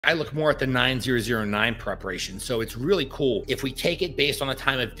I look more at the 9009 preparation. So it's really cool. If we take it based on the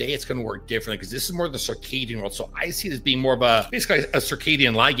time of day, it's going to work differently because this is more the circadian world. So I see it as being more of basically a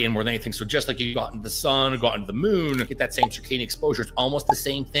circadian ligand more than anything. So just like you go out into the sun, go out into the moon, get that same circadian exposure. It's almost the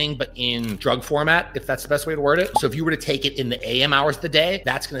same thing, but in drug format, if that's the best way to word it. So if you were to take it in the AM hours of the day,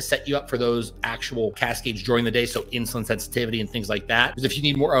 that's going to set you up for those actual cascades during the day. So insulin sensitivity and things like that. Because if you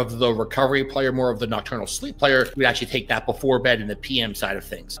need more of the recovery player, more of the nocturnal sleep player, we'd actually take that before bed in the PM side of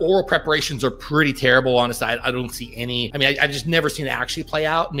things. Oral preparations are pretty terrible on the side. I don't see any. I mean, I've just never seen it actually play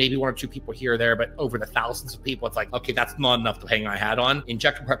out. Maybe one or two people here or there, but over the thousands of people, it's like, okay, that's not enough to hang my hat on.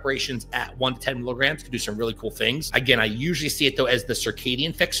 Injectable preparations at 1 to 10 milligrams can do some really cool things. Again, I usually see it though as the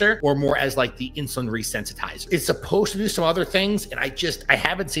circadian fixer or more as like the insulin resensitizer. It's supposed to do some other things, and I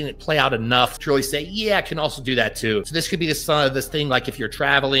haven't seen it play out enough to really say, yeah, I can also do that too. So this could be this thing like if you're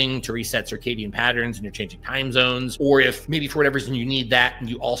traveling to reset circadian patterns and you're changing time zones, or if maybe for whatever reason you need that and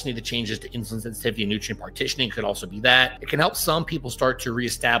you also need the changes to insulin sensitivity and nutrient partitioning, could also be that. It can help some people start to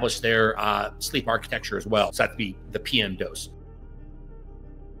reestablish their sleep architecture as well. So that'd be the PM dose.